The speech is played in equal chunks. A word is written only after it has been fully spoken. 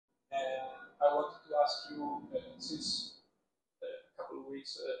I wanted to ask you, since a couple of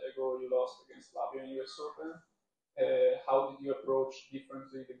weeks ago you lost against Flavio in US Open, how did you approach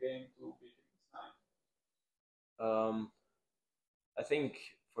differently the game to beat him this time? Um, I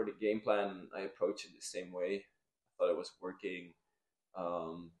think for the game plan, I approached it the same way. I thought it was working.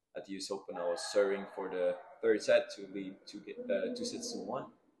 At the US Open, I was serving for the third set to lead 2 sets to 1,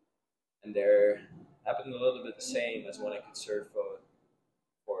 and there happened a little bit the same as when I could serve for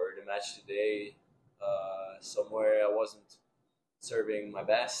the match today. Somewhere I wasn't serving my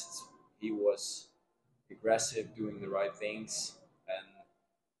best. He was aggressive, doing the right things, and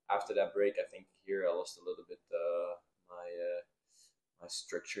after that break, I think here I lost a little bit my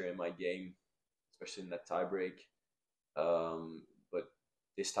structure in my game, especially in that tie break. But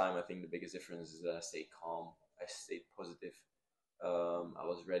this time, I think the biggest difference is that I stayed calm. I stayed positive. I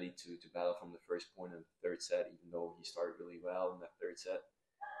was ready to battle from the first point in the third set, even though he started really well in that third set.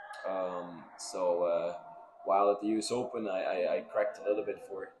 So while at the US Open, I cracked a little bit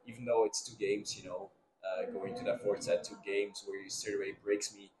for, even though it's 2 games, going to that fourth set, 2 games where he straight away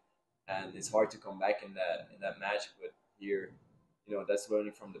breaks me, and it's hard to come back in that match. But here, that's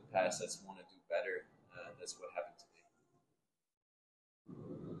learning from the past. That's want to do better. That's what happened today.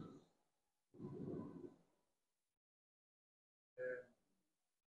 Uh,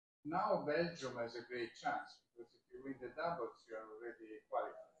 Now Belgium has a great chance because if you win the doubles, you are already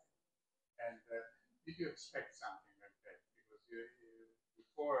qualified. And did you expect something like that? Because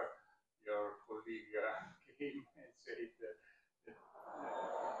before your colleague came and said he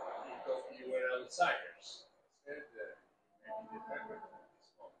thought you were outsiders. Instead, maybe the favorite at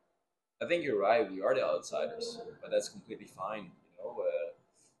this moment. I think you're right. We are the outsiders, but that's completely fine.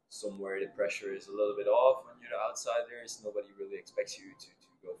 Somewhere the pressure is a little bit off when you're the outsiders. Nobody really expects you to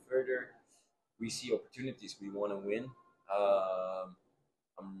go further. We see opportunities. We want to win.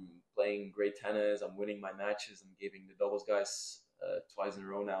 I'm playing great tennis. I'm winning my matches. I'm giving the doubles guys twice in a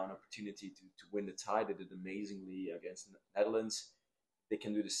row now an opportunity to win the tie. They did amazingly against the Netherlands. They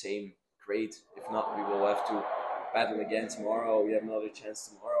can do the same. Great. If not, we will have to battle again tomorrow. We have another chance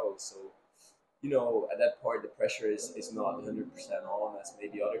tomorrow. So, at that part, the pressure is not 100% on as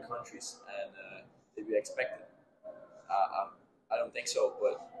maybe other countries, and did we expect it? I don't think so,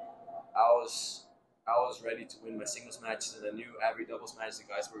 but I was I was ready to win my singles matches, and I knew every doubles match the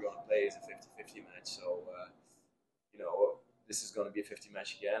guys were going to play is a 50-50 match. So, you know, this is going to be a 50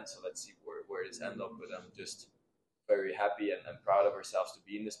 match again. So let's see where this ends up. But I'm just very happy and proud of ourselves to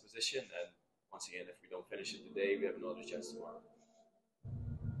be in this position. And once again, if we don't finish it today, we have another chance tomorrow.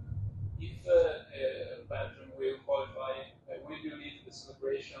 If Belgium will qualify, will you lead the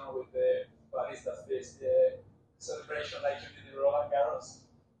celebration with the barista face celebration like you did in Roland Garros?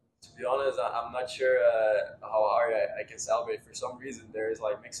 To be honest, I'm not sure how hard I can celebrate. For some reason, there is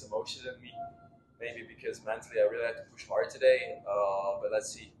like mixed emotions in me. Maybe because mentally I really had to push hard today. But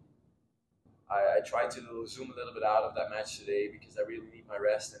let's see. I tried to zoom a little bit out of that match today because I really need my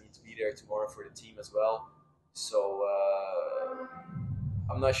rest. I need to be there tomorrow for the team as well. So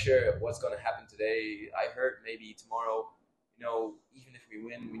I'm not sure what's going to happen today. I heard maybe tomorrow, even if we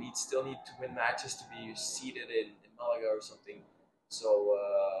win, we still need to win matches to be seated in Malaga or something. So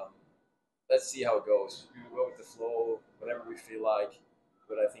let's see how it goes. We will go with the flow, whatever we feel like.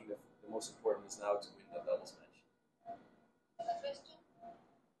 But I think the most important is now to win that doubles match.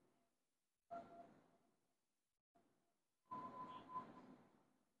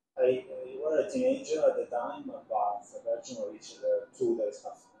 You were a teenager at the time, but Belgium reached two days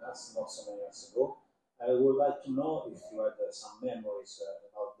finals not so many years ago. I would like to know if you had some memories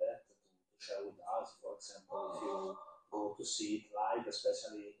about that to share with us. For example, if you go to see it live,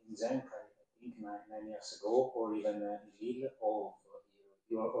 especially in Zenk, I think 9 years ago, or even in Lille, or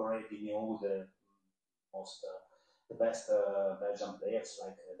you already knew most the best Belgian players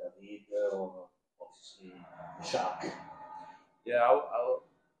like David or obviously Jacques. Yeah,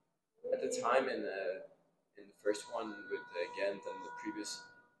 at the time in the first one with Ghent and the previous,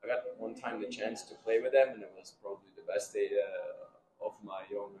 I got one time the chance to play with them, and it was probably the best day of my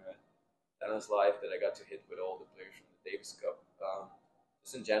young tennis life that I got to hit with all the players from the Davis Cup.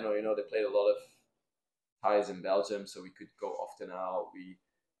 Just in general, they played a lot of ties in Belgium, so we could go often out.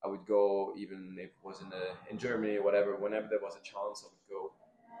 I would go even if it was in Germany or whatever. Whenever there was a chance, I would go.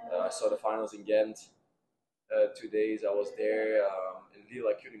 I saw the finals in Ghent. 2 days I was there. In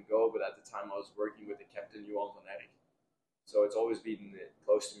Lille I couldn't go, but at the time I was working with the captain Johan van Eyck. So it's always been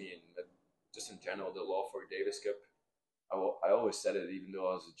close to me, and just in general, the law for Davis Cup. I always said it, even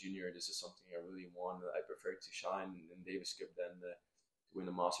though I was a junior. This is something I really want. I prefer to shine in Davis Cup than to win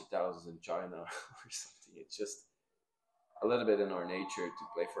the Master Thousands in China or something. It's just a little bit in our nature to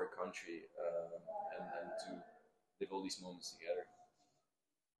play for a country and to live all these moments together.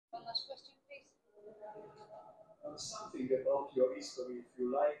 One last question, please. Something about your history, if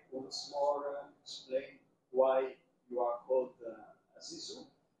you like, once more explain why you are called Zizou,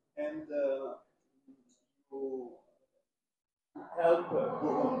 and you help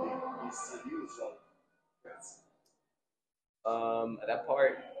Burundi is the usual. Yes. At that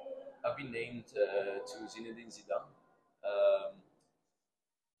part, I've been named to Zinedine Zidane. Um,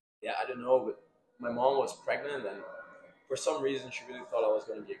 yeah, I don't know, but my mom was pregnant, and for some reason, she really thought I was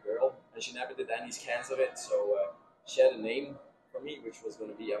going to be a girl, and she never did any scans of it. So she had a name for me, which was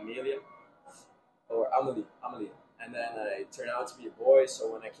going to be Amelia or Amelie. And then I turned out to be a boy.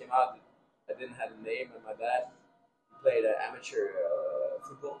 So when I came out, I didn't have a name, and my dad played amateur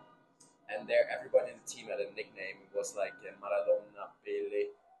football, and there everybody in the team had a nickname. It was like Maradona, Pele,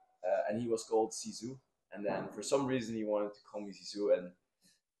 and he was called Zizou. And then for some reason, he wanted to call me Zizou, and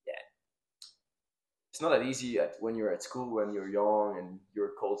yeah, it's not that easy when you're at school when you're young and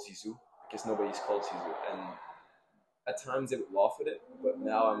you're called Zizou because nobody's called Zizou. And at times they would laugh at it, but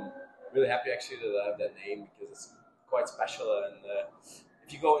now I'm really happy actually that I have that name because it's quite special. And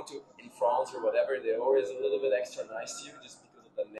if you go into in France or whatever, they're always a little bit extra nice to you just